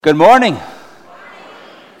Good morning.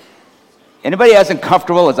 Anybody as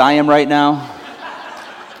uncomfortable as I am right now?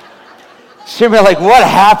 Should be like, what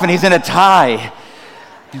happened? He's in a tie.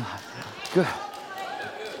 Good.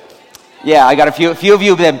 Yeah, I got a few of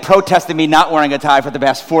you have been protesting me not wearing a tie for the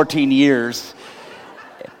past 14 years.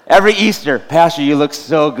 Every Easter, Pastor, you look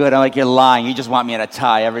so good. I'm like, you're lying. You just want me in a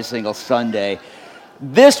tie every single Sunday.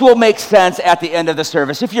 This will make sense at the end of the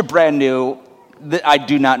service. If you're brand new, I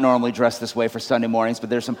do not normally dress this way for Sunday mornings, but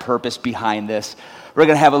there's some purpose behind this. We're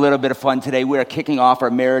going to have a little bit of fun today. We are kicking off our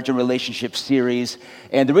marriage and relationship series.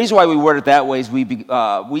 And the reason why we word it that way is we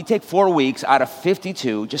take 4 weeks out of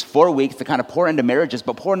 52, just 4 weeks to kind of pour into marriages,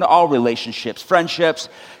 but pour into all relationships, friendships,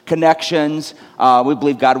 connections. We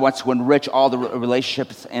believe God wants to enrich all the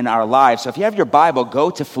relationships in our lives. So if you have your Bible, go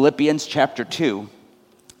to Philippians chapter 2.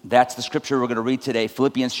 That's the scripture we're going to read today,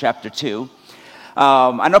 Philippians chapter 2.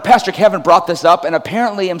 I know Pastor Kevin brought this up, and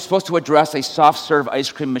apparently I'm supposed to address a soft-serve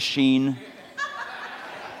ice cream machine.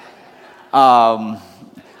 I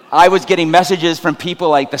was getting messages from people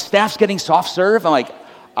like, the staff's getting soft-serve. I'm like,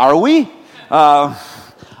 are we? I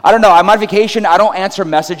don't know. I'm on vacation. I don't answer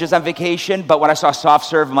messages on vacation, but when I saw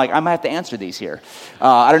soft-serve, I'm like, I might have to answer these here.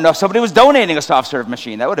 I don't know if somebody was donating a soft-serve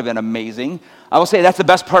machine. That would have been amazing. I will say that's the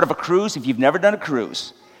best part of a cruise. If you've never done a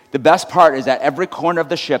cruise, the best part is at every corner of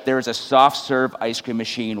the ship, there is a soft-serve ice cream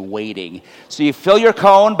machine waiting. So you fill your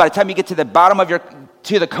cone. By the time you get to the bottom of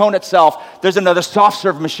to the cone itself, there's another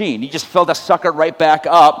soft-serve machine. You just fill the sucker right back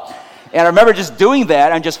up. And I remember just doing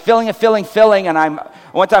that. I'm just filling it, filling. And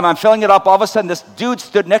one time I'm filling it up. All of a sudden, this dude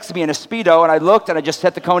stood next to me in a Speedo. And I looked, and I just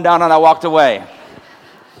set the cone down, and I walked away.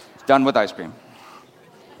 Done with ice cream.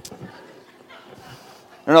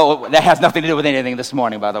 No, that has nothing to do with anything this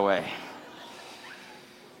morning, by the way.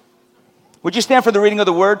 Would you stand for the reading of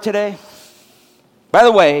the word today? By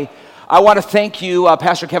the way, I want to thank you.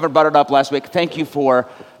 Pastor Kevin brought it up last week. Thank you for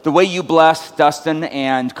the way you blessed Dustin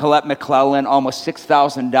and Colette McClellan, almost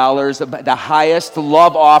 $6,000, the highest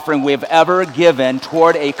love offering we have ever given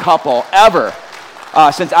toward a couple, ever,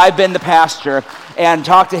 since I've been the pastor. And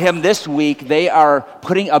talked to him this week. They are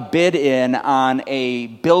putting a bid in on a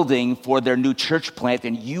building for their new church plant,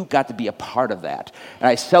 and you got to be a part of that. And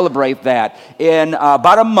I celebrate that. In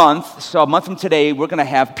about a month, so a month from today, we're going to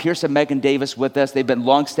have Pierce and Megan Davis with us. They've been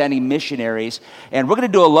longstanding missionaries, and we're going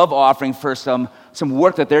to do a love offering for some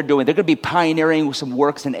work that they're doing. They're going to be pioneering some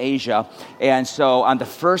works in Asia. And so on the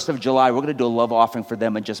 1st of July, we're going to do a love offering for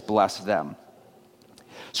them and just bless them.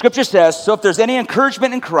 Scripture says, so if there's any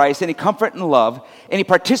encouragement in Christ, any comfort and love, any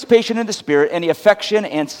participation in the Spirit, any affection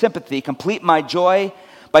and sympathy, complete my joy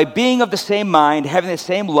by being of the same mind, having the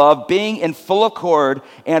same love, being in full accord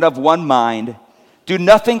and of one mind. Do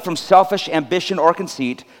nothing from selfish ambition or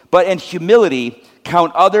conceit, but in humility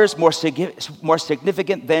count others more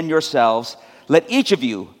significant than yourselves. Let each of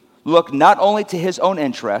you look not only to his own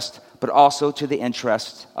interest, but also to the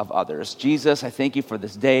interests of others. Jesus, I thank you for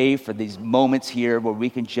this day, for these moments here where we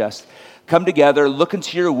can just come together, look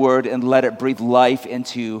into your word, and let it breathe life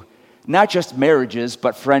into not just marriages,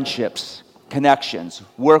 but friendships, connections,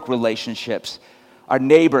 work relationships, our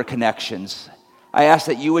neighbor connections. I ask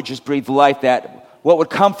that you would just breathe life, that what would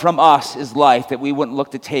come from us is life, that we wouldn't look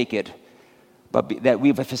to take it, but that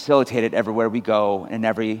we would facilitate it everywhere we go and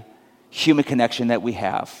every human connection that we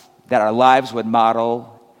have, that our lives would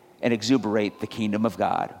model and exuberate the kingdom of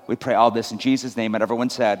God. We pray all this in Jesus' name, and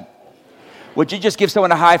everyone said, would you just give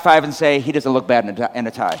someone a high five and say, he doesn't look bad in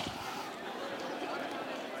a tie?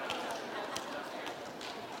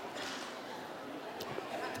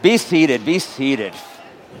 Be seated, be seated.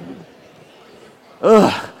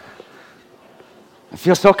 Ugh. I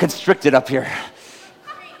feel so constricted up here.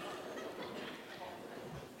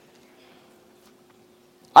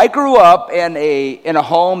 I grew up in a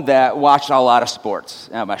home that watched a lot of sports.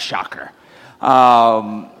 I'm a shocker.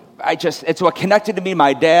 It's what connected to me.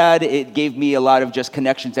 My dad, it gave me a lot of just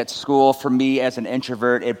connections at school. For me as an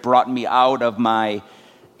introvert, it brought me out of my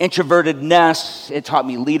introvertedness. It taught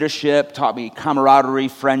me leadership, taught me camaraderie,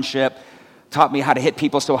 friendship, taught me how to hit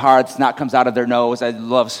people so hard snot comes out of their nose. I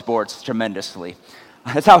love sports tremendously.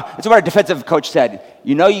 It's what our defensive coach said.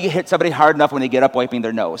 You know you hit somebody hard enough when they get up wiping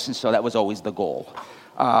their nose. And so that was always the goal.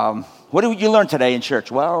 What did you learn today in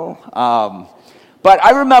church? Well, but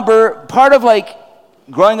I remember part of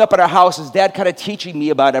growing up at our house is Dad kind of teaching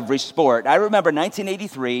me about every sport. I remember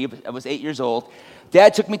 1983, I was 8 years old.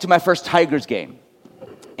 Dad took me to my first Tigers game.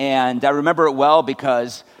 And I remember it well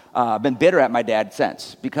because I've been bitter at my dad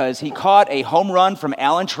since. Because he caught a home run from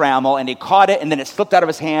Alan Trammell, and he caught it, and then it slipped out of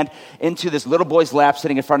his hand into this little boy's lap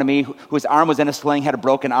sitting in front of me, whose arm was in a sling, had a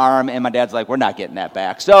broken arm, and my dad's like, we're not getting that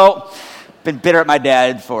back. So been bitter at my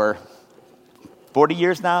dad for 40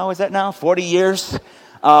 years now, is that now? 40 years?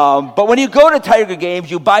 But when you go to Tiger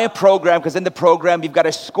games, you buy a program, because in the program you've got a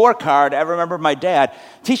scorecard. I remember my dad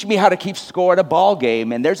teaching me how to keep score at a ball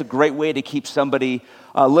game, and there's a great way to keep somebody,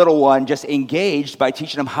 a little one, just engaged by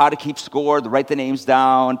teaching them how to keep score, to write the names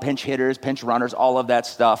down, pinch hitters, pinch runners, all of that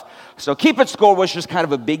stuff. So keeping score was just kind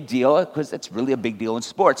of a big deal, because it's really a big deal in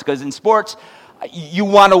sports, because in sports, you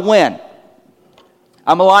want to win.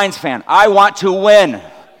 I'm a Lions fan. I want to win.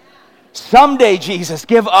 Someday, Jesus,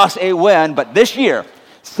 give us a win, but this year,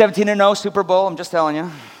 17-0 Super Bowl, I'm just telling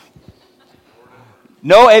you.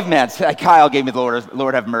 No amen. Kyle gave me the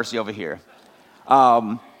Lord have mercy over here.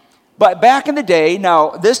 But back in the day, now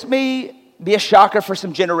this may be a shocker for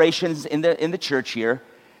some generations in the church here.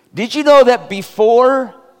 Did you know that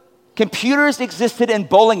before computers existed in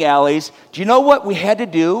bowling alleys, do you know what we had to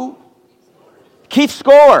do? Keep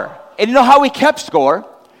score. And you know how we kept score?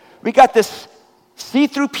 We got this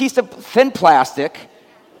see-through piece of thin plastic,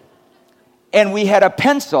 and we had a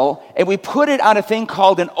pencil, and we put it on a thing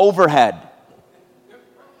called an overhead.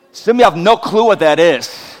 Some of you have no clue what that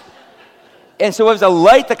is. And so it was a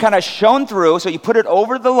light that kind of shone through, so you put it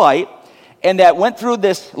over the light, and that went through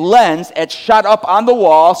this lens. It shot up on the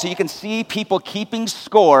wall, so you can see people keeping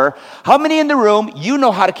score. How many in the room, you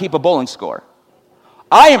know how to keep a bowling score?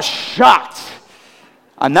 I am shocked.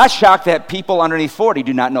 I'm not shocked that people underneath 40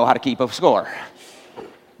 do not know how to keep a score.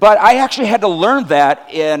 But I actually had to learn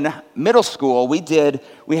that in middle school. We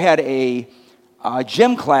had a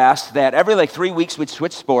gym class that every 3 weeks we'd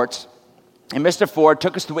switch sports. And Mr. Ford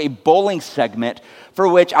took us to a bowling segment, for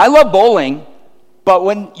which I love bowling, but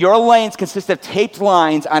when your lanes consist of taped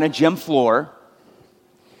lines on a gym floor,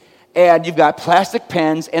 and you've got plastic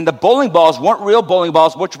pins, and the bowling balls weren't real bowling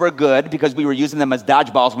balls, which were good because we were using them as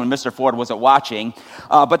dodgeballs when Mr. Ford wasn't watching.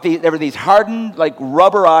 But there were these hardened,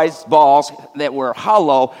 rubberized balls that were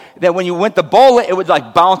hollow, that when you went to bowl it, it would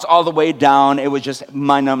bounce all the way down. It was just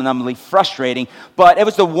mind-numbingly frustrating. But it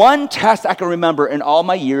was the one test I can remember in all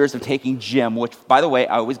my years of taking gym, which, by the way,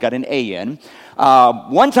 I always got an A in.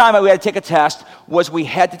 One time we had to take a test, we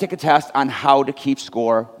had to take a test on how to keep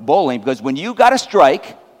score bowling, because when you got a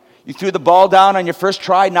strike, you threw the ball down on your first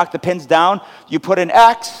try, knocked the pins down, you put an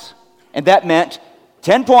X, and that meant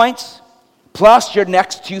 10 points plus your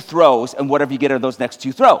next 2 throws, and whatever you get are those next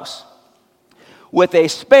 2 throws. With a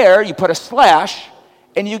spare, you put a slash,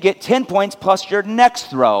 and you get 10 points plus your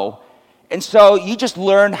next throw. And so you just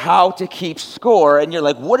learn how to keep score, and you're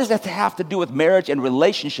like, what does that have to do with marriage and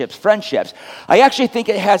relationships, friendships? I actually think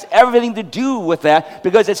it has everything to do with that,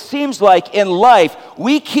 because it seems like in life,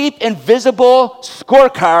 we keep invisible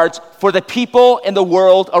scorecards for the people in the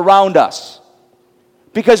world around us.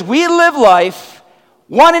 Because we live life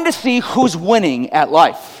wanting to see who's winning at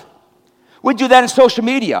life. We do that in social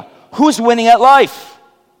media. Who's winning at life?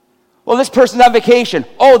 Well, this person's on vacation.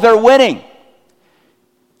 Oh, they're winning.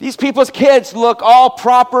 These people's kids look all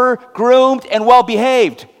proper, groomed, and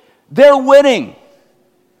well-behaved. They're winning.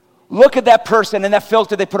 Look at that person and that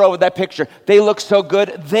filter they put over that picture. They look so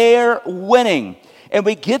good. They're winning. And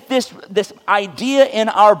we get this idea in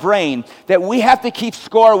our brain that we have to keep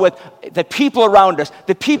score with the people around us,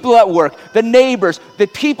 the people at work, the neighbors, the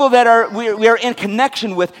people that we are in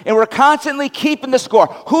connection with, and we're constantly keeping the score.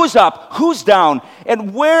 Who's up? Who's down?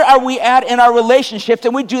 And where are we at in our relationships?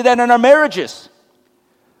 And we do that in our marriages.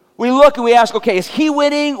 We look and we ask, okay, is he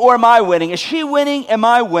winning or am I winning? Is she winning? Am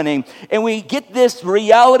I winning? And we get this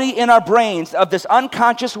reality in our brains of this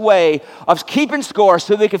unconscious way of keeping score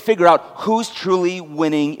so we can figure out who's truly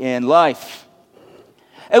winning in life.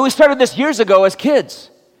 And we started this years ago as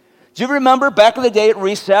kids. Do you remember back in the day at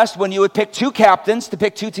recess when you would pick 2 captains to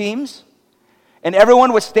pick 2 teams? And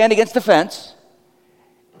everyone would stand against the fence.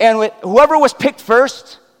 And whoever was picked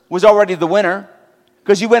first was already the winner,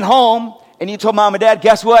 because you went home and you told mom and dad,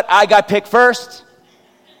 guess what? I got picked first.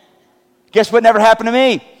 Guess what never happened to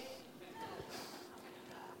me?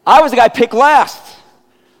 I was the guy picked last.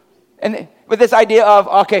 And with this idea of,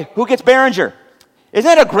 okay, who gets Barringer?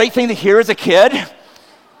 Isn't that a great thing to hear as a kid?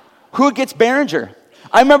 Who gets Barringer?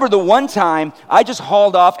 I remember the one time I just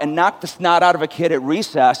hauled off and knocked the snot out of a kid at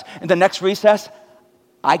recess, and the next recess,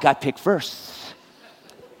 I got picked first.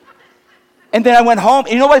 And then I went home,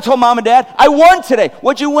 and you know what I told mom and dad? I won today.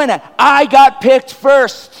 What'd you win at? I got picked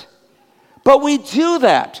first. But we do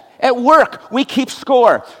that. At work, we keep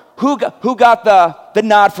score. Who got the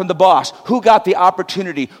nod from the boss? Who got the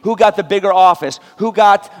opportunity? Who got the bigger office? Who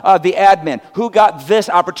got the admin? Who got this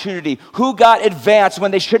opportunity? Who got advanced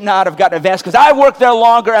when they should not have gotten advanced? Because I worked there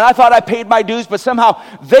longer, and I thought I paid my dues, but somehow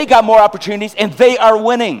they got more opportunities, and they are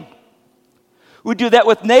winning. We do that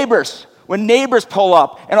with neighbors. When neighbors pull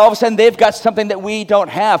up and all of a sudden they've got something that we don't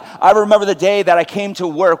have. I remember the day that I came to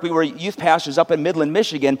work. We were youth pastors up in Midland,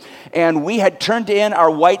 Michigan, and we had turned in our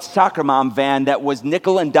white soccer mom van that was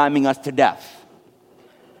nickel and diming us to death.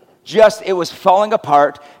 It was falling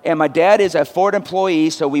apart, and my dad is a Ford employee,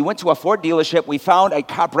 so we went to a Ford dealership. We found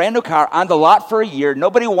a brand new car on the lot for a year.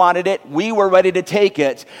 Nobody wanted it. We were ready to take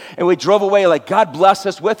it, and we drove away like, God bless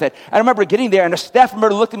us with it. I remember getting there, and a staff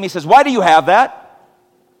member looked at me and says, why do you have that?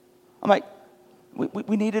 I'm like,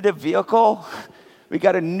 we needed a vehicle. We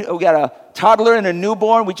got a toddler and a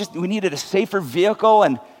newborn. We needed a safer vehicle,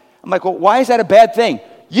 and I'm like, well, why is that a bad thing?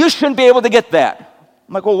 You shouldn't be able to get that.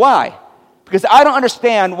 I'm like, well, why? Because I don't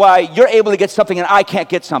understand why you're able to get something and I can't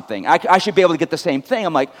get something. I should be able to get the same thing.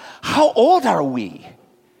 I'm like, how old are we?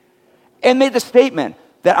 And made the statement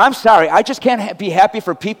that I'm sorry, I just can't be happy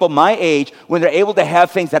for people my age when they're able to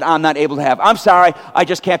have things that I'm not able to have. I'm sorry, I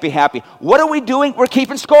just can't be happy. What are we doing? We're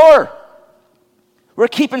keeping score. We're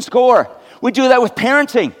keeping score. We do that with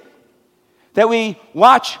parenting. That we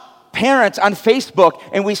watch parents on Facebook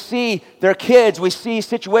and we see their kids, we see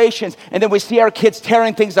situations, and then we see our kids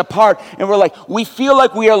tearing things apart, and we feel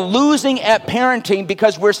like we are losing at parenting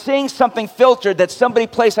because we're seeing something filtered that somebody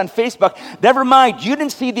placed on Facebook. Never mind, you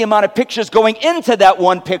didn't see the amount of pictures going into that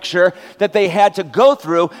one picture that they had to go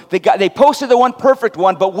through. They posted the one perfect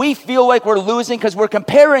one, but we feel like we're losing because we're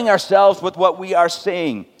comparing ourselves with what we are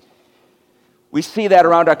seeing. We see that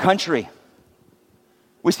around our country.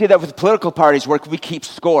 We see that with political parties where we keep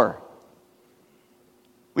score.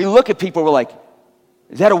 We look at people, we're like,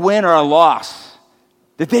 is that a win or a loss?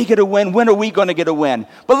 Did they get a win? When are we going to get a win?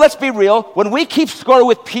 But let's be real. When we keep score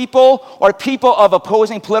with people or people of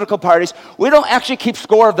opposing political parties, we don't actually keep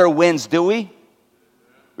score of their wins, do we?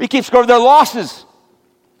 We keep score of their losses.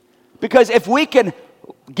 Because if we can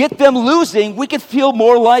get them losing, we can feel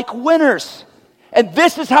more like winners. And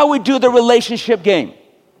this is how we do the relationship game.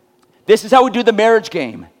 This is how we do the marriage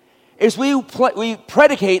game. Is we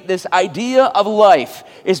predicate this idea of life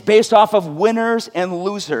is based off of winners and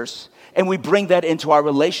losers, and we bring that into our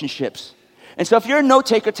relationships. And so if you're a note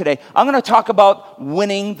taker today, I'm going to talk about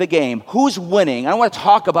winning the game. Who's winning? I want to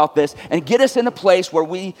talk about this and get us in a place where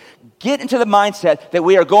we get into the mindset that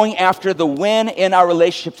we are going after the win in our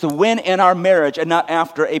relationships, the win in our marriage, and not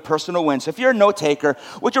after a personal win. So if you're a note taker,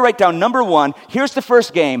 would you write down number 1, here's the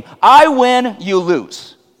first game. I win, you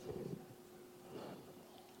lose.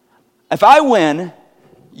 If I win,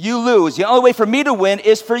 you lose. The only way for me to win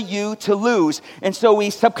is for you to lose. And so we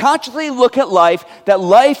subconsciously look at life, that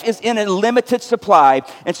life is in a limited supply.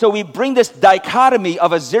 And so we bring this dichotomy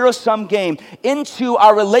of a zero-sum game into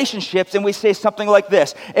our relationships, and we say something like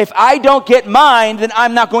this: if I don't get mine, then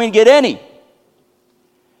I'm not going to get any.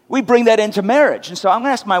 We bring that into marriage. And so I'm going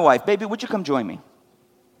to ask my wife, baby, would you come join me?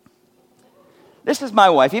 This is my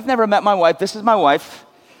wife. You've never met my wife. This is my wife.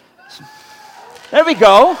 There we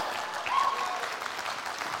go.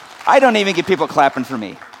 I don't even get people clapping for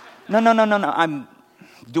me. No. I'm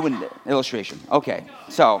doing the illustration. Okay,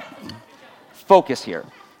 so focus here.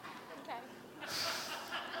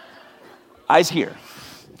 Eyes here.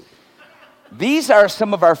 These are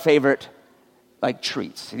some of our favorite,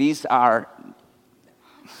 treats. These are,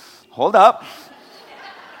 hold up.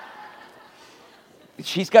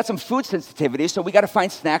 She's got some food sensitivity, so we got to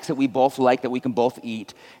find snacks that we both like, that we can both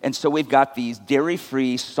eat. And so we've got these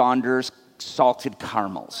dairy-free Saunders salted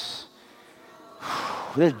caramels.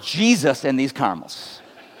 There's Jesus in these caramels.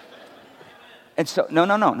 And so,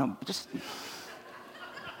 no, just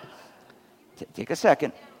take a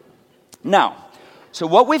second. Now, so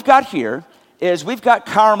what we've got here is we've got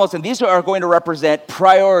caramels, and these are going to represent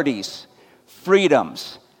priorities,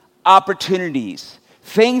 freedoms, opportunities,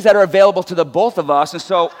 things that are available to the both of us. And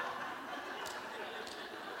so,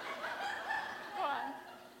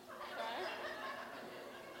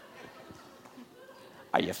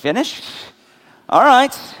 are you finished? All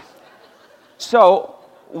right. So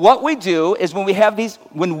what we do is when we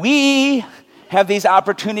have these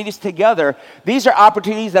opportunities together, these are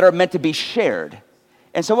opportunities that are meant to be shared.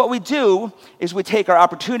 And so what we do is we take our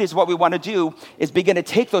opportunities. What we want to do is begin to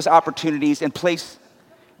take those opportunities and place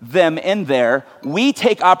them in there. We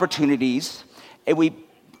take opportunities, and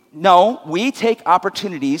we take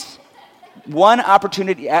opportunities, one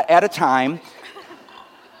opportunity at a time.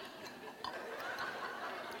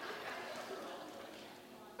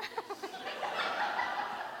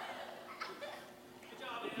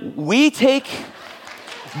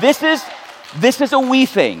 This is a we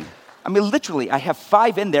thing. I mean, literally, I have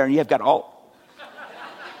 5 in there, and you have got all.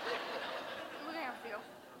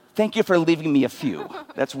 Thank you for leaving me a few.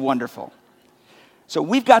 That's wonderful. So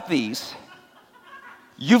we've got these.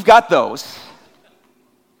 You've got those.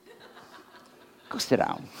 Go sit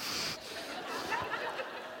down.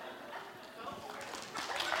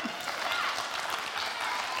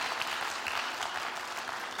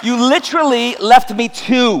 You literally left me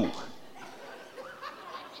 2.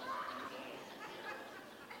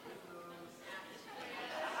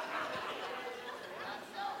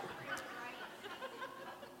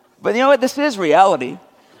 But you know what? This is reality.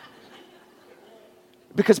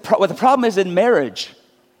 Because what the problem is in marriage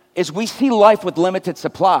is we see life with limited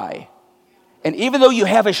supply. And even though you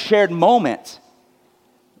have a shared moment,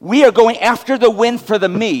 we are going after the win for the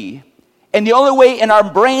me. And the only way in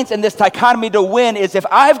our brains in this dichotomy to win is if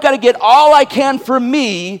I've got to get all I can for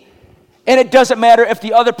me, and it doesn't matter if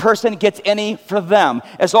the other person gets any for them.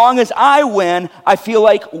 As long as I win, I feel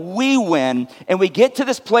like we win. And we get to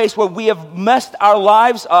this place where we have messed our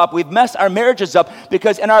lives up, we've messed our marriages up,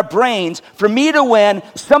 because in our brains, for me to win,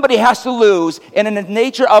 somebody has to lose. And in the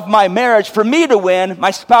nature of my marriage, for me to win,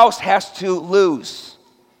 my spouse has to lose.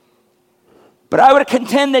 But I would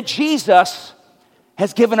contend that Jesus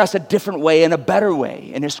has given us a different way and a better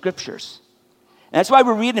way in his scriptures. And that's why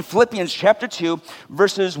we read in Philippians chapter 2,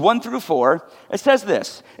 verses 1 through 4, it says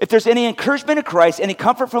this: if there's any encouragement in Christ, any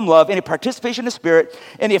comfort from love, any participation in the Spirit,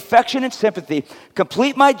 any affection and sympathy,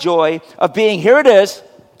 complete my joy of being, here it is,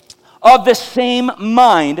 of the same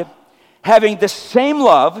mind, having the same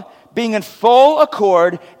love, being in full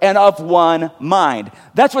accord and of one mind.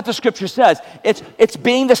 That's what the scripture says. It's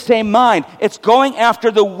being the same mind. It's going after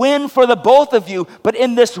the win for the both of you. But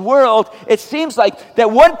in this world, it seems like that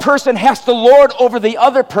one person has to lord over the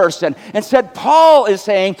other person. Instead, Paul is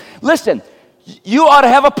saying, listen, you ought to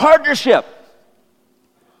have a partnership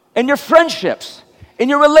in your friendships, in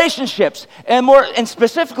your relationships, and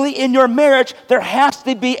specifically in your marriage. There has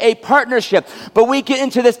to be a partnership. But we get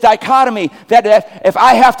into this dichotomy that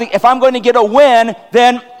if I'm going to get a win,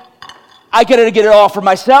 then I get to get it all for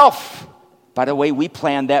myself. By the way, we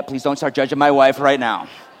planned that. Please don't start judging my wife right now.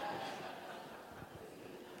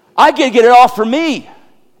 I get to get it all for me.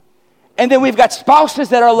 And then we've got spouses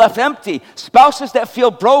that are left empty, spouses that feel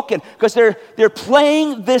broken because they're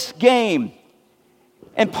playing this game.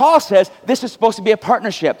 And Paul says this is supposed to be a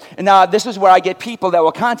partnership. And now this is where I get people that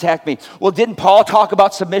will contact me. Well, didn't Paul talk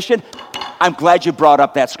about submission? I'm glad you brought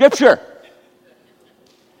up that scripture.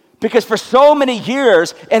 Because for so many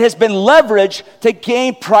years, it has been leveraged to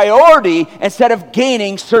gain priority instead of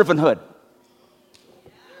gaining servanthood.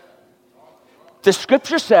 The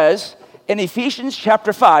scripture says in Ephesians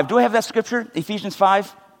chapter 5, do I have that scripture? Ephesians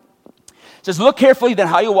 5? It says, look carefully then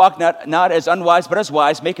how you walk, not as unwise, but as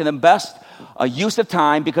wise, making the best use of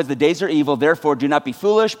time, because the days are evil. Therefore, do not be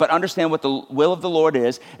foolish, but understand what the will of the Lord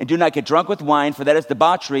is, and do not get drunk with wine, for that is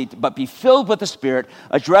debauchery, but be filled with the Spirit,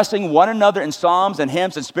 addressing one another in psalms and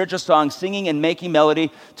hymns and spiritual songs, singing and making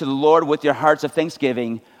melody to the Lord with your hearts of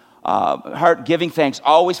thanksgiving, giving thanks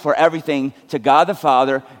always for everything to God the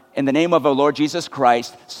Father in the name of our Lord Jesus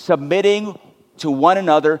Christ, submitting to one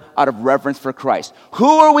another out of reverence for Christ. Who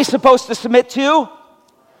are we supposed to submit to?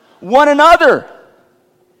 One another.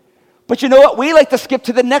 But you know what? We like to skip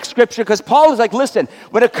to the next scripture because Paul is like, listen,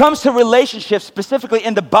 when it comes to relationships, specifically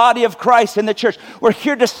in the body of Christ, in the church, we're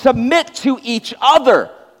here to submit to each other.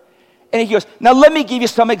 And he goes, now let me give you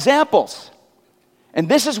some examples. And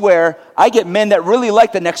this is where I get men that really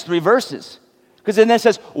like the next 3 verses. Because then it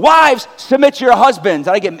says, wives, submit to your husbands.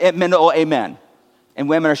 And I get men, oh, amen. And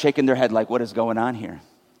women are shaking their head like, what is going on here?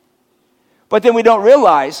 But then we don't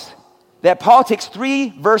realize that Paul takes 3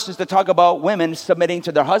 verses to talk about women submitting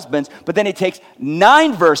to their husbands, but then he takes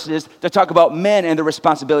 9 verses to talk about men and the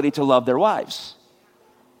responsibility to love their wives.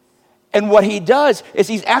 And what he does is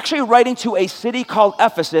he's actually writing to a city called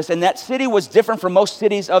Ephesus, and that city was different from most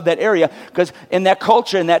cities of that area because in that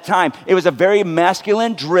culture, in that time, it was a very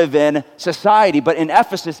masculine-driven society, but in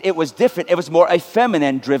Ephesus, it was different. It was more a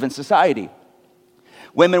feminine-driven society.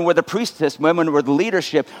 Women were the priestess, women were the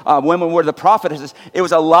leadership, women were the prophetesses. It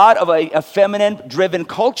was a lot of a feminine-driven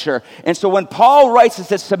culture. And so when Paul writes and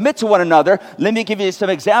says, submit to one another, let me give you some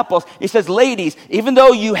examples. He says, ladies, even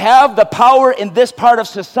though you have the power in this part of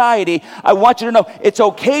society, I want you to know it's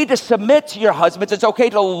okay to submit to your husbands. It's okay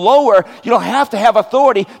to lower. You don't have to have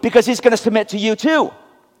authority because he's going to submit to you too.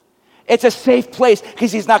 It's a safe place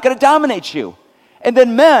because he's not going to dominate you. And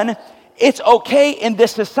then men, it's okay in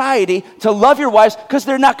this society to love your wives because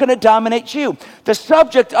they're not going to dominate you. The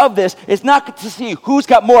subject of this is not to see who's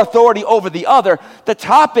got more authority over the other. The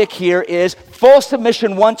topic here is full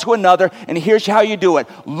submission one to another, and here's how you do it.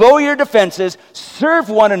 Lower your defenses, serve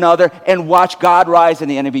one another, and watch God rise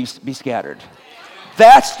and the enemy be scattered.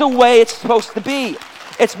 That's the way it's supposed to be.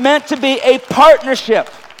 It's meant to be a partnership.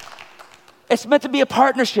 It's meant to be a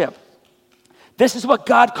partnership. This is what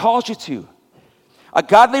God calls you to. A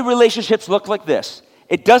godly relationships look like this.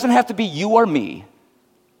 It doesn't have to be you or me,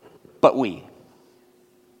 but we.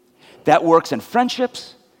 That works in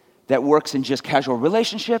friendships. That works in just casual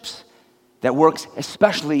relationships. That works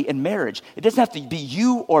especially in marriage. It doesn't have to be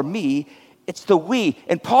you or me. It's the we.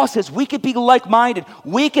 And Paul says we could be like-minded.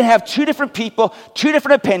 We can have two different people, two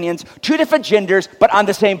different opinions, two different genders, but on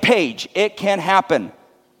the same page. It can happen.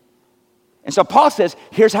 And so Paul says,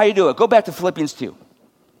 here's how you do it. Go back to Philippians 2.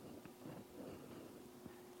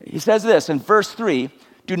 He says this in verse 3,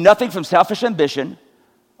 do nothing from selfish ambition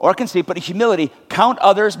or conceit, but in humility, count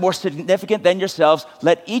others more significant than yourselves.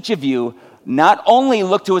 Let each of you not only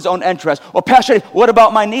look to his own interest. Well, Pastor, what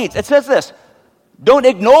about my needs? It says this, don't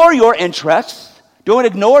ignore your interests, don't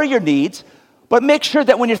ignore your needs, but make sure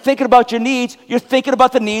that when you're thinking about your needs, you're thinking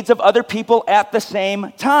about the needs of other people at the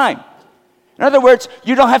same time. In other words,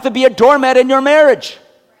 you don't have to be a doormat in your marriage.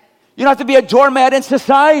 You don't have to be a doormat in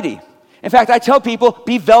society. In fact, I tell people,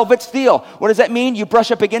 be velvet steel. What does that mean? You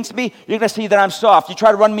brush up against me, you're going to see that I'm soft. You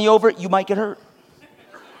try to run me over, you might get hurt.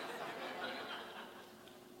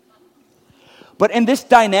 But in this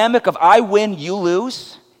dynamic of I win, you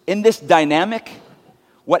lose, in this dynamic,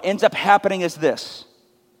 what ends up happening is this,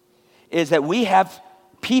 is that we have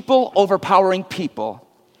people overpowering people,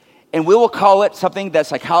 and we will call it something that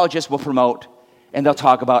psychologists will promote, and they'll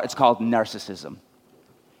talk about, it's called narcissism.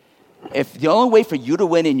 If the only way for you to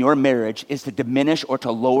win in your marriage is to diminish or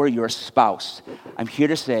to lower your spouse, I'm here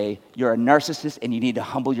to say you're a narcissist and you need to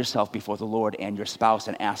humble yourself before the Lord and your spouse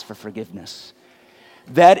and ask for forgiveness.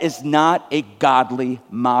 That is not a godly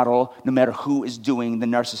model, no matter who is doing the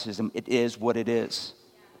narcissism. It is what it is.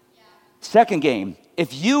 Second game,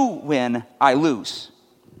 if you win, I lose.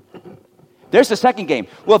 There's the second game.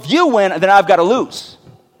 Well, if you win, then I've got to lose.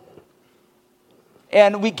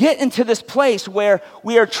 And we get into this place where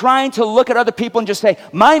we are trying to look at other people and just say,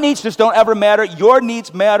 my needs just don't ever matter. Your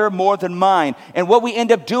needs matter more than mine. And what we end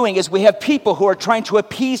up doing is we have people who are trying to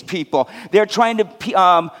appease people. They're trying to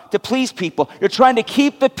please people. They're trying to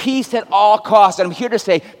keep the peace at all costs. And I'm here to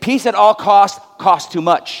say, peace at all costs costs too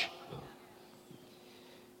much.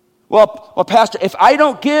 Well, Pastor, if I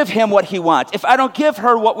don't give him what he wants, if I don't give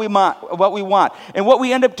her what we want, and what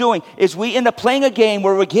we end up doing is we end up playing a game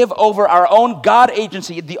where we give over our own God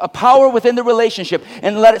agency, the power within the relationship,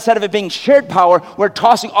 and instead of it being shared power, we're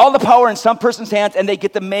tossing all the power in some person's hands, and they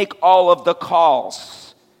get to make all of the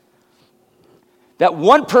calls. That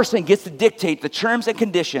one person gets to dictate the terms and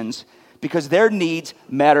conditions because their needs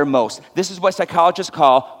matter most. This is what psychologists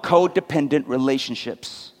call codependent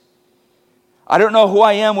relationships. I don't know who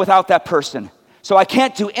I am without that person. So I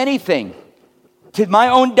can't do anything to my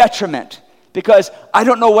own detriment because I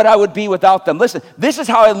don't know what I would be without them. Listen, this is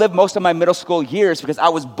how I lived most of my middle school years because I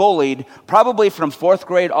was bullied probably from 4th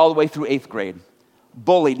grade all the way through 8th grade.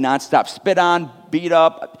 Bullied nonstop, spit on, beat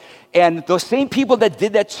up. And those same people that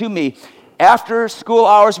did that to me, after school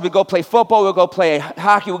hours, we'd go play football, we'd go play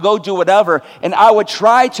hockey, we'd go do whatever, and I would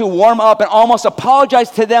try to warm up and almost apologize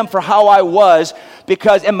to them for how I was,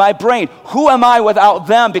 because in my brain, who am I without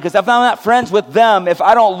them? Because if I'm not friends with them, if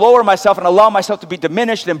I don't lower myself and allow myself to be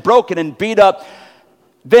diminished and broken and beat up,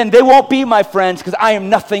 then they won't be my friends because I am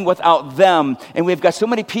nothing without them. And we've got so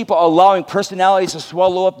many people allowing personalities to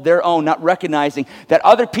swallow up their own, not recognizing that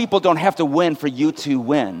other people don't have to win for you to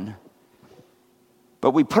win.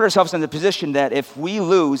 But we put ourselves in the position that if we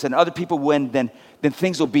lose and other people win, then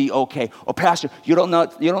things will be okay. Oh, Pastor, you don't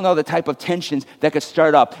know the type of tensions that could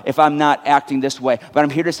start up if I'm not acting this way. But I'm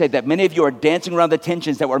here to say that many of you are dancing around the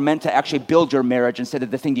tensions that were meant to actually build your marriage instead of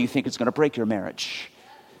the thing that you think is going to break your marriage.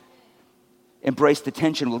 Embrace the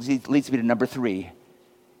tension leads me to number 3.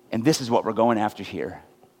 And this is what we're going after here,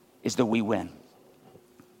 is the we win.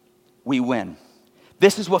 We win.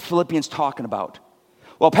 This is what Philippians talking about.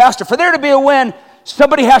 Well, Pastor, for there to be a win,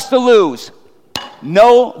 somebody has to lose.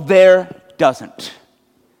 No, there doesn't.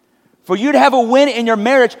 For you to have a win in your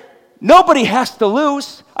marriage, nobody has to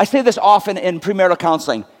lose. I say this often in premarital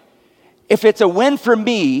counseling. If it's a win for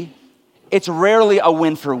me, it's rarely a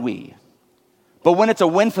win for we. But when it's a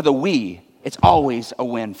win for the we, it's always a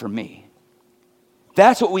win for me.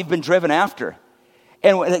 That's what we've been driven after.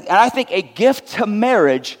 And I think a gift to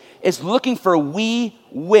marriage is looking for we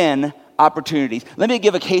win opportunities. Let me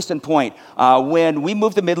give a case in point. When we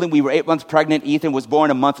moved to Midland, we were 8 months pregnant. Ethan was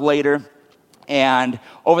born a month later. And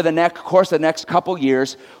over the course of the next couple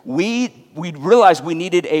years, we realized we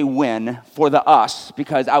needed a win for the us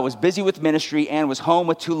because I was busy with ministry and was home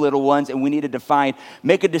with 2 little ones, and we needed to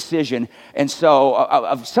make a decision. And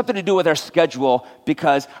so something to do with our schedule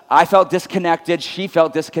because I felt disconnected. She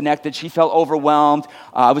felt disconnected. She felt overwhelmed.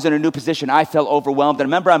 I was in a new position. I felt overwhelmed. And I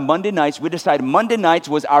remember on Monday nights, we decided Monday nights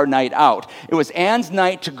was our night out. It was Ann's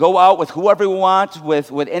night to go out with whoever we want,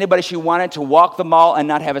 with anybody she wanted, to walk the mall and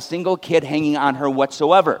not have a single kid hanging on her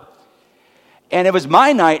whatsoever. And it was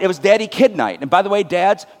my night. It was daddy-kid night. And by the way,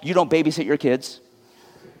 dads, you don't babysit your kids.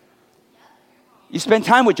 You spend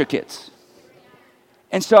time with your kids.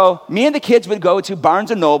 And so me and the kids would go to Barnes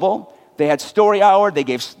 & Noble. They had story hour. They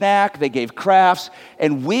gave snack. They gave crafts.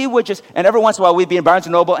 And we would and every once in a while, we'd be in Barnes &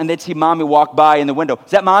 Noble, and they'd see Mommy walk by in the window.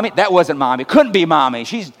 Is that Mommy? That wasn't Mommy. Couldn't be Mommy.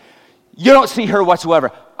 You don't see her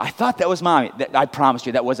whatsoever. I thought that was Mommy. I promise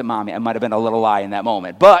you that wasn't Mommy. I might have been a little lie in that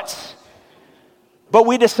moment. But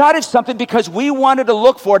we decided something because we wanted to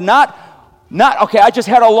look for not, okay, I just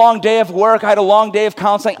had a long day of work. I had a long day of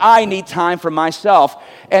counseling. I need time for myself.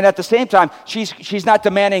 And at the same time, she's not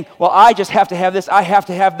demanding, well, I just have to have this. I have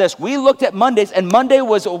to have this. We looked at Mondays, and Monday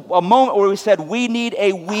was a moment where we said, we need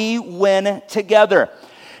a we win together.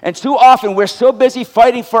 And too often, we're so busy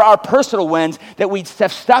fighting for our personal wins that we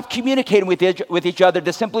have stopped communicating with each other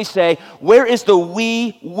to simply say, where is the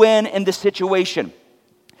we win in this situation?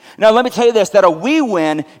 Now, let me tell you this, that a we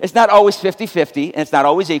win is not always 50-50, and it's not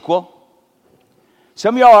always equal.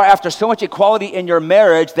 Some of y'all are after so much equality in your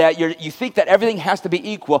marriage that you think that everything has to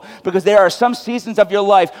be equal because there are some seasons of your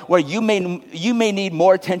life where you may need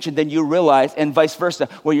more attention than you realize, and vice versa,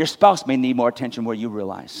 where your spouse may need more attention where you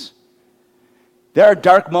realize. There are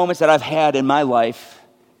dark moments that I've had in my life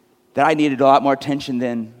that I needed a lot more attention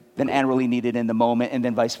than Anne really needed in the moment, and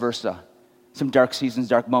then vice versa. Some dark seasons,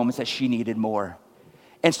 dark moments that she needed more.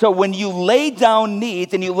 And so when you lay down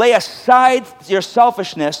needs and you lay aside your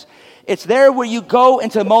selfishness, it's there where you go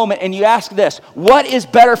into the moment and you ask this, what is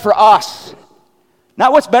better for us?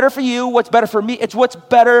 Not what's better for you, what's better for me, it's what's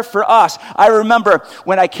better for us. I remember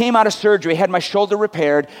when I came out of surgery, I had my shoulder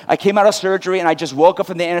repaired. I came out of surgery and I just woke up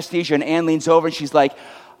from the anesthesia, and Ann leans over and she's like,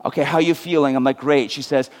 okay, how are you feeling? I'm like, great. She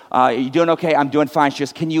says, are you doing okay? I'm doing fine. She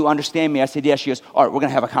goes, can you understand me? I said, yes. She goes, all right, we're going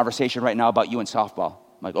to have a conversation right now about you and softball.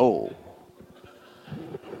 I'm like, oh.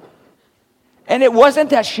 And it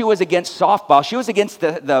wasn't that she was against softball. She was against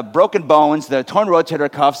the broken bones, the torn rotator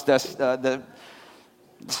cuffs, the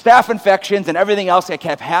staph infections, and everything else that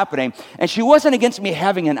kept happening. And she wasn't against me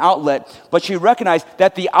having an outlet, but she recognized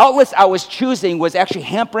that the outlets I was choosing was actually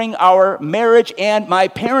hampering our marriage and my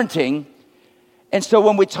parenting. And so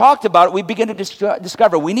when we talked about it, we began to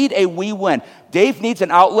discover we need a we win. Dave needs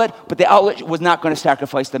an outlet, but the outlet was not going to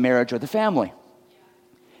sacrifice the marriage or the family.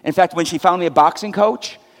 In fact, when she found me a boxing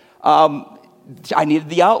coach, I needed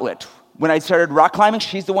the outlet. When I started rock climbing,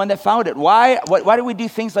 she's the one that found it. Why do we do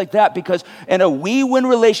things like that? Because in a we-win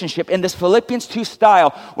relationship, in this Philippians 2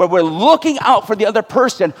 style, where we're looking out for the other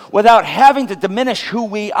person without having to diminish who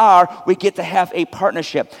we are, we get to have a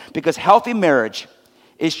partnership. Because healthy marriage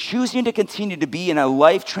is choosing to continue to be in a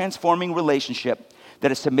life-transforming relationship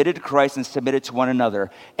that is submitted to Christ and submitted to one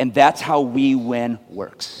another. And that's how we-win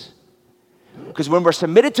works. Because when we're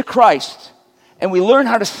submitted to Christ and we learn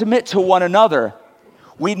how to submit to one another,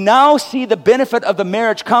 we now see the benefit of the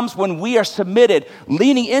marriage comes when we are submitted,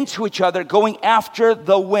 leaning into each other, going after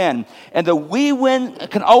the win. And the we win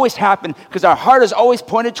can always happen because our heart is always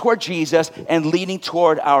pointed toward Jesus and leaning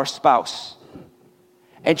toward our spouse.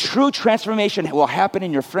 And true transformation will happen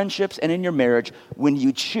in your friendships and in your marriage when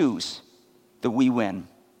you choose the we win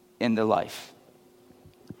in the life.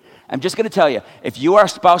 I'm just going to tell you, if you are a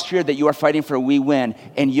spouse here that you are fighting for a we win,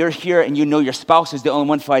 and you're here and you know your spouse is the only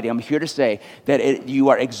one fighting, I'm here to say that you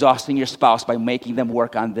are exhausting your spouse by making them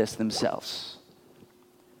work on this themselves.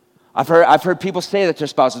 I've heard people say that to their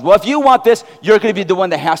spouses, well, if you want this, you're going to be the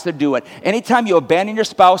one that has to do it. Anytime you abandon your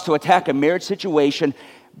spouse to attack a marriage situation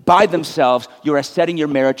by themselves, you are setting your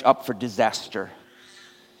marriage up for disaster.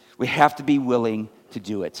 We have to be willing to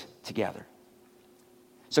do it together.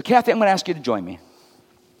 So, Kathy, I'm going to ask you to join me.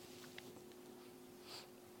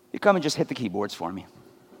 You come and just hit the keyboards for me.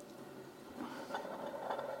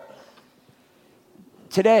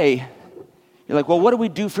 Today, you're like, well, what do we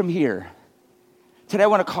do from here? Today, I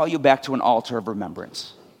want to call you back to an altar of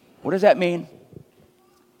remembrance. What does that mean?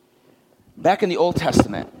 Back in the Old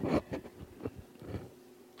Testament,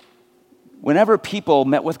 whenever people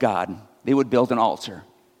met with God, they would build an altar.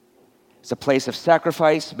 It's a place of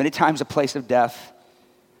sacrifice, many times a place of death,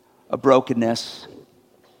 of brokenness,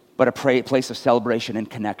 but a place of celebration and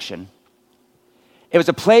connection. It was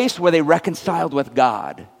a place where they reconciled with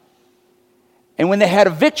God. And when they had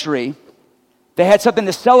a victory, they had something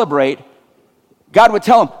to celebrate, God would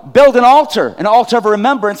tell them, build an altar of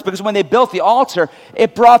remembrance, because when they built the altar,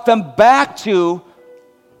 it brought them back to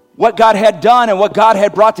what God had done and what God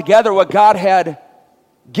had brought together, what God had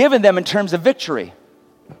given them in terms of victory.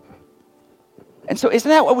 And so isn't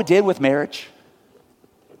that what we did with marriage?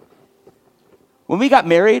 When we got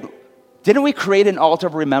married, didn't we create an altar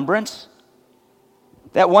of remembrance?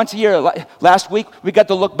 That once a year, last week, we got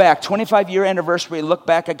to look back, 25-year anniversary, look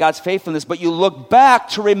back at God's faithfulness, but you look back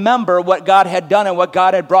to remember what God had done and what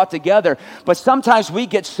God had brought together. But sometimes we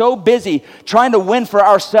get so busy trying to win for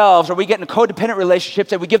ourselves, or we get in codependent relationships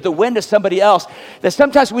that we give the win to somebody else, that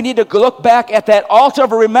sometimes we need to look back at that altar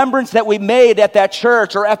of remembrance that we made at that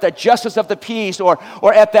church, or at the Justice of the Peace, or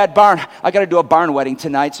at that barn. I got to do a barn wedding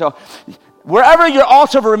tonight, so wherever your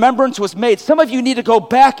altar of remembrance was made, some of you need to go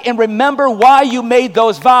back and remember why you made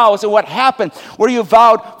those vows and what happened, where you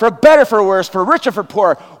vowed for better, for worse, for richer, for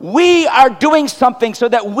poorer. We are doing something so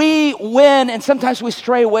that we win, and sometimes we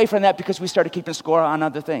stray away from that because we started keeping score on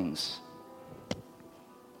other things.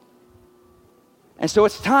 And so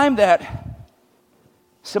it's time that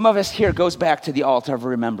some of us here goes back to the altar of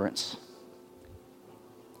remembrance.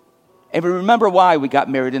 And we remember why we got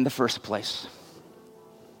married in the first place.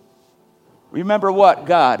 Remember what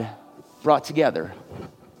God brought together.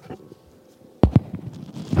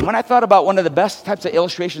 And when I thought about one of the best types of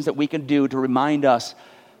illustrations that we can do to remind us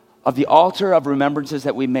of the altar of remembrances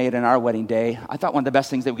that we made in our wedding day, I thought one of the best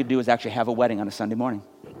things that we could do is actually have a wedding on a Sunday morning.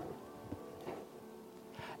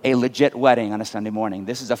 A legit wedding on a Sunday morning.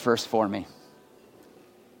 This is a first for me.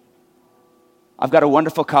 I've got a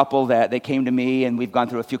wonderful couple that they came to me, and we've gone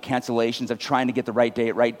through a few cancellations of trying to get the right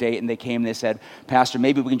date, and they came and they said, Pastor,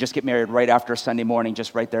 maybe we can just get married right after a Sunday morning,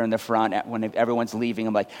 just right there in the front when everyone's leaving.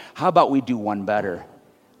 I'm like, how about we do one better?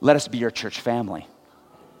 Let us be your church family,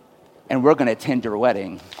 and we're going to attend your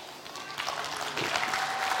wedding.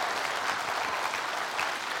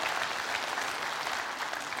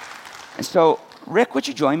 And so, Rick, would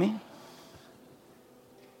you join me?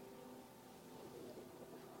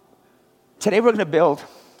 Today we're going to build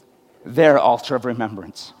their altar of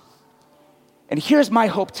remembrance. And here's my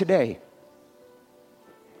hope today.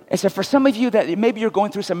 Is that for some of you that maybe you're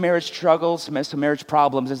going through some marriage struggles, some marriage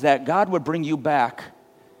problems, is that God would bring you back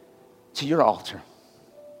to your altar.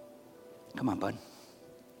 Come on, bud.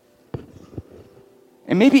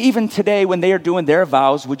 And maybe even today when they are doing their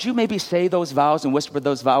vows, would you maybe say those vows and whisper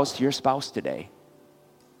those vows to your spouse today?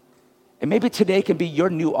 And maybe today can be your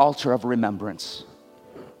new altar of remembrance,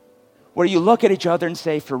 where you look at each other and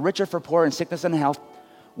say, for richer, for poor, in sickness and health,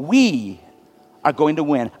 we are going to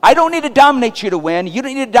win. I don't need to dominate you to win. You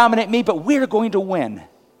don't need to dominate me, but we're going to win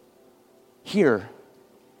here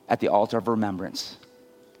at the altar of remembrance.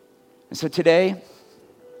 And so today,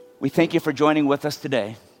 we thank you for joining with us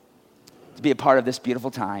today to be a part of this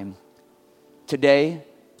beautiful time. Today,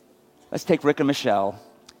 let's take Rick and Michelle,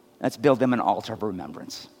 and let's build them an altar of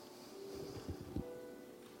remembrance.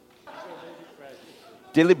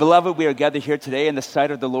 Dearly beloved, we are gathered here today in the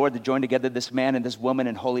sight of the Lord to join together this man and this woman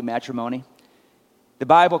in holy matrimony. The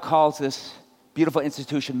Bible calls this beautiful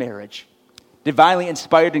institution marriage, divinely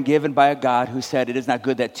inspired and given by a God who said, it is not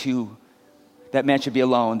good that man should be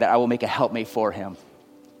alone, that I will make a helpmate for him.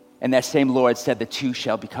 And that same Lord said the two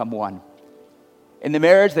shall become one. In the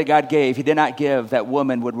marriage that God gave, he did not give that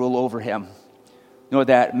woman would rule over him, nor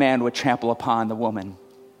that man would trample upon the woman.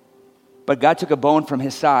 But God took a bone from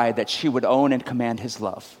his side that she would own and command his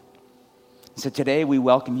love. So today we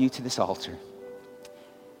welcome you to this altar.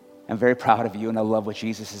 I'm very proud of you, and I love what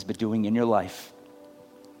Jesus has been doing in your life.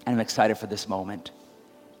 And I'm excited for this moment.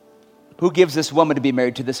 Who gives this woman to be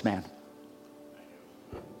married to this man?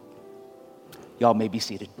 Y'all may be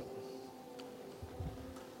seated.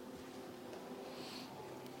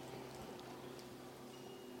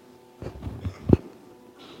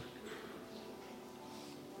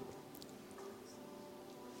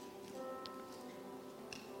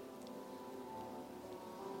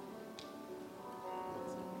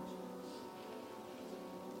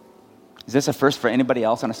 Is this a first for anybody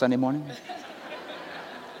else on a Sunday morning? Can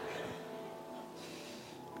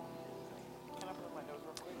I blow my nose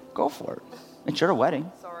real quick? Go for it. It's your wedding.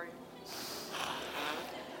 Sorry.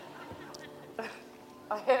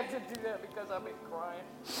 I had to do that because I've been crying.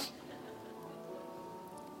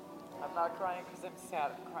 I'm not crying because I'm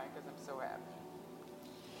sad. I'm crying because I'm so happy.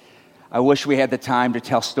 I wish we had the time to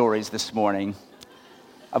tell stories this morning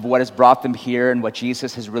of what has brought them here and what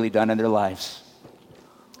Jesus has really done in their lives.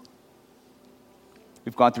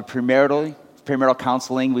 We've gone through premarital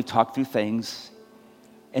counseling. We've talked through things.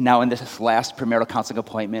 And now in this last premarital counseling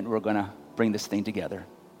appointment, we're going to bring this thing together.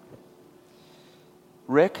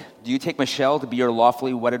 Rick, do you take Michelle to be your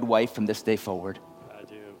lawfully wedded wife from this day forward? I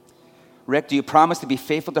do. Rick, do you promise to be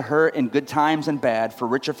faithful to her in good times and bad, for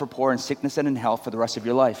rich or for poor, in sickness and in health, for the rest of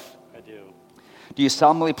your life? I do. Do you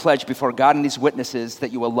solemnly pledge before God and these witnesses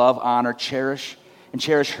that you will love, honor, cherish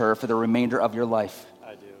her for the remainder of your life?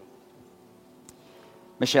 I do.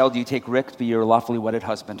 Michelle, do you take Rick to be your lawfully wedded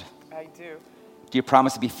husband? I do. Do you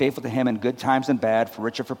promise to be faithful to him in good times and bad, for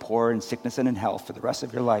rich or for poor, in sickness and in health, for the rest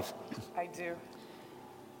of your life? I do.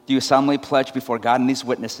 Do you solemnly pledge before God and these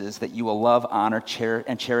witnesses that you will love, honor,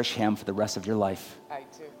 and cherish him for the rest of your life? I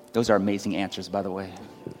do. Those are amazing answers, by the way.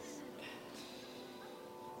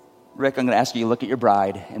 Rick, I'm going to ask you to look at your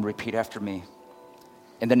bride and repeat after me.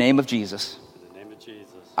 In the name of Jesus, In the name of Jesus,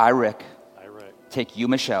 I, Rick, I, Rick, take you,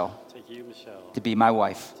 Michelle, take you, Michelle, to be my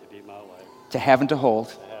wife, to be my wife, to have and to hold,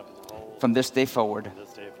 to have and to hold from this day forward, from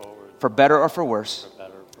this day forward, for better or for worse, for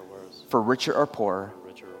better or for worse, for richer or poorer, for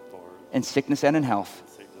richer or poorer, in sickness and in health,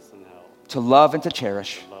 in sickness and health, to love and to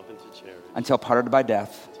cherish, to love and to cherish, until parted by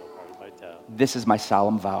death. until parted by death. This is my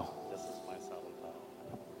solemn vow. This is my solemn vow.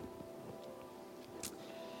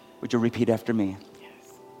 Would you repeat after me?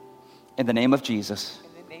 Yes. In the name of Jesus,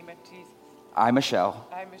 In the name of Jesus, I, Michelle,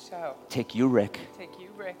 I, Michelle, take you, Rick, take you,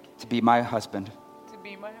 Rick, to be my husband. to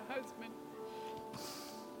be my husband.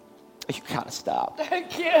 You gotta stop. I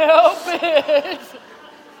can't help it.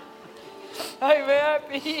 I'm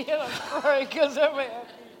happy. And I'm crying because I'm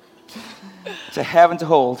happy. To have and to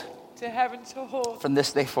hold, To have and to hold from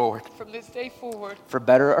this day forward, from this day forward, for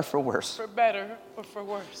better or for worse, for better or for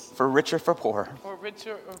worse, for richer or for poor, for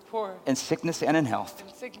richer or poor, in sickness and in health,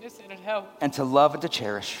 in sickness and in health, and to love and to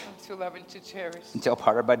cherish, and to love and to cherish, until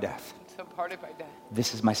parted by death. until parted by death.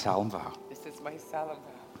 This is my solemn vow. This is my solemn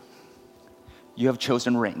vow. You have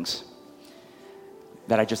chosen rings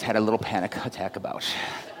that I just had a little panic attack about.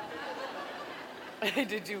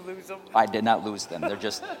 Did you lose them? I did not lose them. They're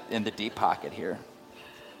just in the deep pocket here.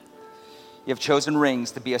 You have chosen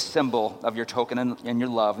rings to be a symbol of your token and your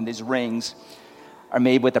love, and these rings are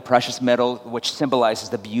made with a precious metal which symbolizes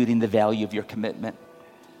the beauty and the value of your commitment.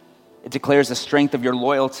 It declares the strength of your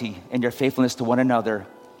loyalty and your faithfulness to one another,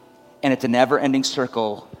 and it's a never-ending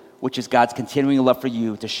circle, which is God's continuing love for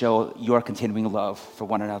you to show your continuing love for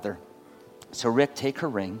one another. So Rick, take her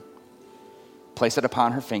ring, place it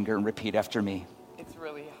upon her finger, and repeat after me. It's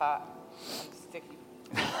really hot. I'm sticky.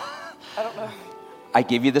 I don't know. I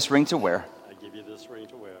give you this ring to wear I give you this ring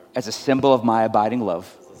to wear as a symbol of my abiding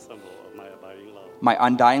love, as a symbol of my abiding love, my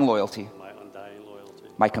undying loyalty, my undying loyalty,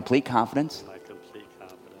 my complete confidence, my complete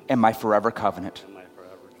confidence, and my forever covenant. and my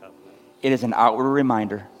forever covenant. It is an outward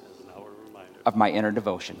reminder It is an outward reminder of my inner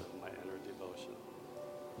devotion. of my inner devotion.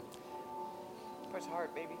 Push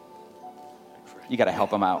hard, baby. You got to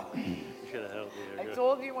help him out. You gotta help me I here.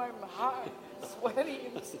 told you I'm hot, sweaty,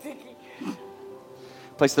 and sticky.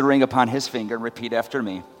 Place the ring upon his finger and repeat after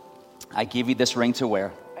me. I give you this ring to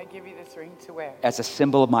wear I give you this ring to wear as a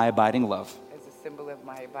symbol of my abiding love, as a symbol of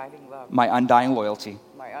my abiding love, my undying loyalty,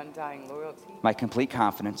 my undying loyalty, my complete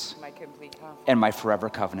confidence, my complete confidence, and my forever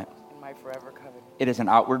covenant. and my forever covenant. It is an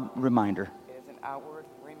outward reminder It is an outward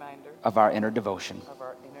reminder of our inner devotion. of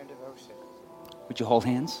our inner devotion. Would you hold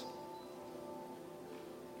hands?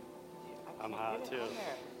 I I'm can't hot, get it too. on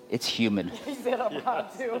there. It's humid. He said I'm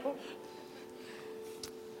hot too.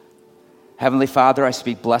 Heavenly Father, I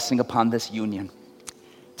speak blessing upon this union.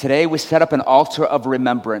 Today we set up an altar of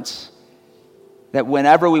remembrance that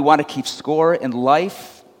whenever we want to keep score in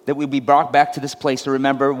life, that we be brought back to this place to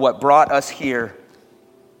remember what brought us here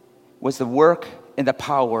was the work and the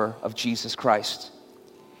power of Jesus Christ.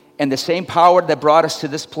 And the same power that brought us to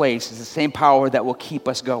this place is the same power that will keep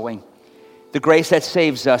us going. The grace that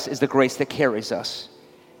saves us is the grace that carries us.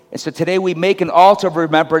 And so today we make an altar of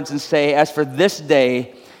remembrance and say, as for this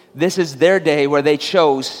day, this is their day where they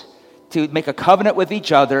chose to make a covenant with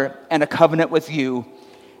each other and a covenant with you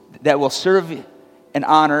that will serve and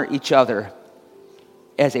honor each other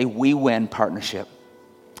as a we-win partnership.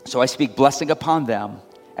 So I speak blessing upon them.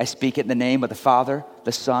 I speak it in the name of the Father,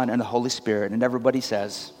 the Son, and the Holy Spirit. And everybody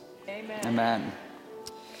says, Amen. Amen.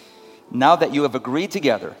 Now that you have agreed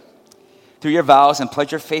together through your vows and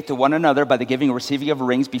pledge your faith to one another by the giving and receiving of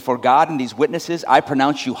rings before God and these witnesses, I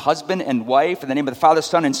pronounce you husband and wife in the name of the Father,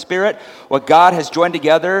 Son, and Spirit. What God has joined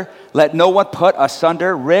together, let no one put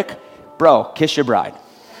asunder. Rick, bro, kiss your bride.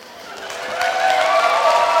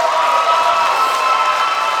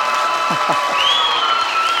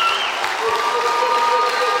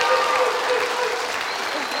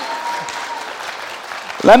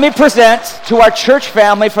 Let me present to our church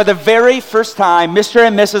family for the very first time, Mr.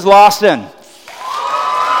 and Mrs. Lawson.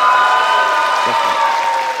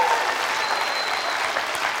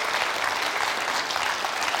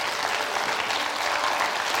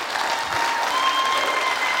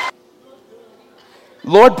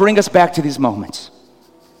 Lord, bring us back to these moments.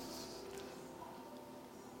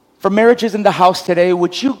 For marriages in the house today,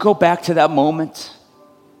 would you go back to that moment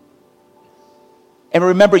and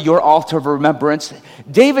remember your altar of remembrance?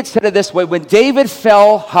 David said it this way: when David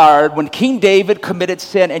fell hard, when King David committed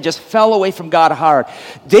sin and just fell away from God hard,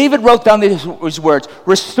 David wrote down these words: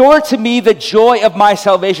 restore to me the joy of my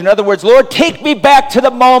salvation. In other words, Lord, take me back to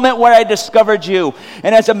the moment where I discovered you.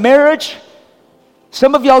 And as a marriage,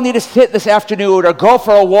 some of y'all need to sit this afternoon or go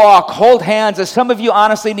for a walk, hold hands, and some of you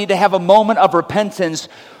honestly need to have a moment of repentance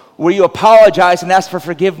where you apologize and ask for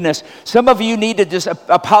forgiveness. Some of you need to just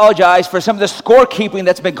apologize for some of the scorekeeping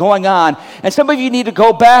that's been going on. And some of you need to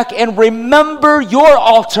go back and remember your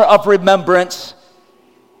altar of remembrance.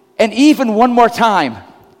 And even one more time,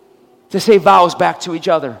 to say vows back to each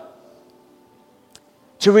other.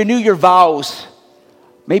 To renew your vows.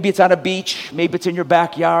 Maybe it's on a beach. Maybe it's in your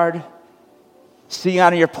backyard. Sitting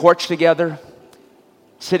on your porch together.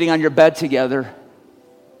 Sitting on your bed together.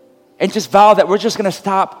 And just vow that we're just going to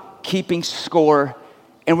stop keeping score,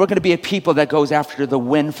 and we're going to be a people that goes after the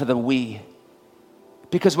win for the we.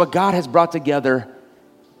 Because what God has brought together,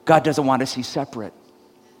 God doesn't want to see separate.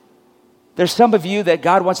 There's some of you that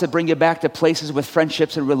God wants to bring you back to places with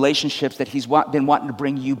friendships and relationships that He's been wanting to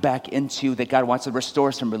bring you back into, that God wants to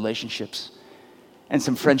restore some relationships and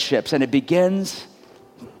some friendships. And it begins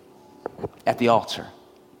at the altar.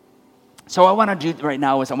 So what I want to do right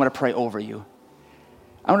now is I want to pray over you.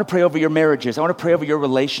 I want to pray over your marriages. I want to pray over your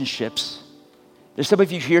relationships. There's some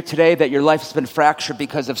of you here today that your life has been fractured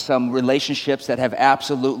because of some relationships that have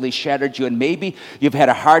absolutely shattered you. And maybe you've had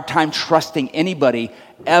a hard time trusting anybody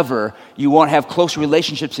ever. You won't have close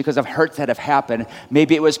relationships because of hurts that have happened.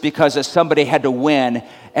 Maybe it was because somebody had to win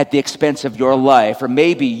at the expense of your life. Or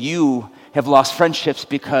maybe you have lost friendships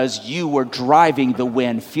because you were driving the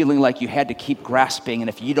win, feeling like you had to keep grasping, and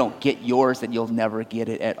if you don't get yours, then you'll never get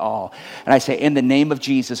it at all. And I say, in the name of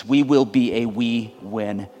Jesus, we will be a we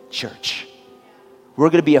win church. We're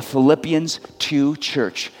going to be a Philippians 2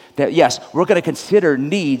 church. That, yes, we're going to consider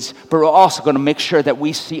needs, but we're also going to make sure that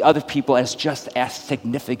we see other people as just as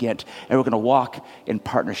significant, and we're going to walk in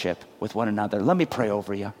partnership with one another. Let me pray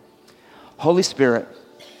over you. Holy Spirit,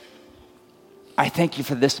 I thank you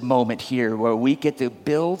for this moment here where we get to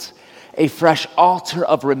build a fresh altar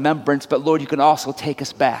of remembrance, but Lord, you can also take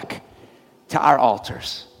us back to our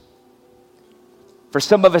altars. For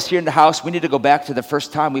some of us here in the house, we need to go back to the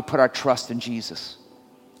first time we put our trust in Jesus.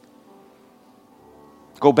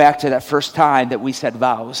 Go back to that first time that we said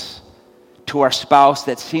vows to our spouse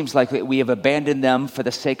that seems like we have abandoned them for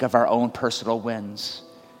the sake of our own personal wins.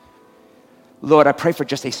 Lord, I pray for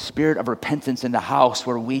just a spirit of repentance in the house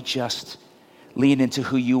where we just lean into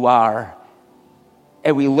who you are.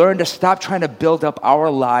 And we learn to stop trying to build up our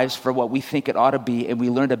lives for what we think it ought to be, and we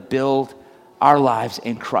learn to build our lives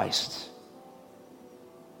in Christ.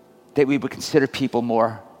 That we would consider people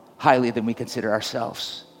more highly than we consider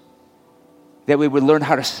ourselves. That we would learn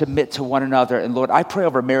how to submit to one another. And Lord, I pray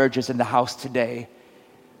over marriages in the house today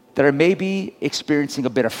that are maybe experiencing a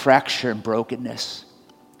bit of fracture and brokenness.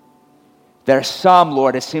 There are some,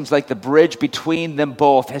 Lord, it seems like the bridge between them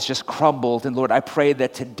both has just crumbled. And Lord, I pray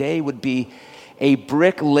that today would be a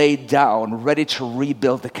brick laid down, ready to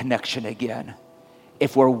rebuild the connection again,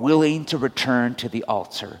 if we're willing to return to the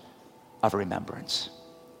altar of remembrance.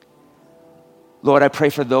 Lord, I pray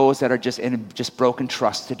for those that are just in broken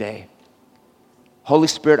trust today. Holy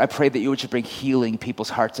Spirit, I pray that you would just bring healing in people's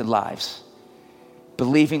hearts and lives.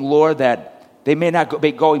 Believing, Lord, that they may not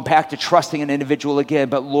be going back to trusting an individual again,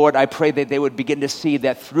 but Lord, I pray that they would begin to see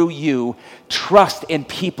that through you, trust in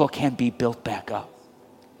people can be built back up.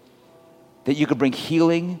 That you could bring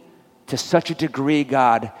healing to such a degree,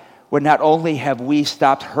 God, where not only have we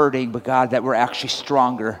stopped hurting, but God, that we're actually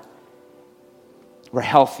stronger, we're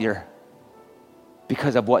healthier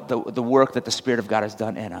because of what the work that the Spirit of God has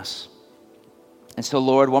done in us. And so,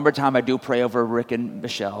 Lord, one more time I do pray over Rick and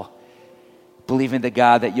Michelle, believing that,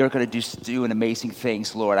 God, that you're going to do amazing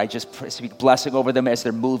things, Lord. I just speak blessing over them as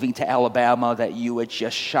they're moving to Alabama, that you would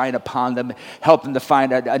just shine upon them, help them to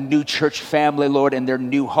find a new church family, Lord, in their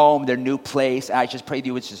new home, their new place. I just pray that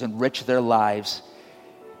you would just enrich their lives.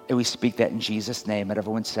 And we speak that in Jesus' name. And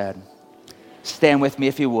everyone said, stand with me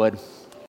if you would.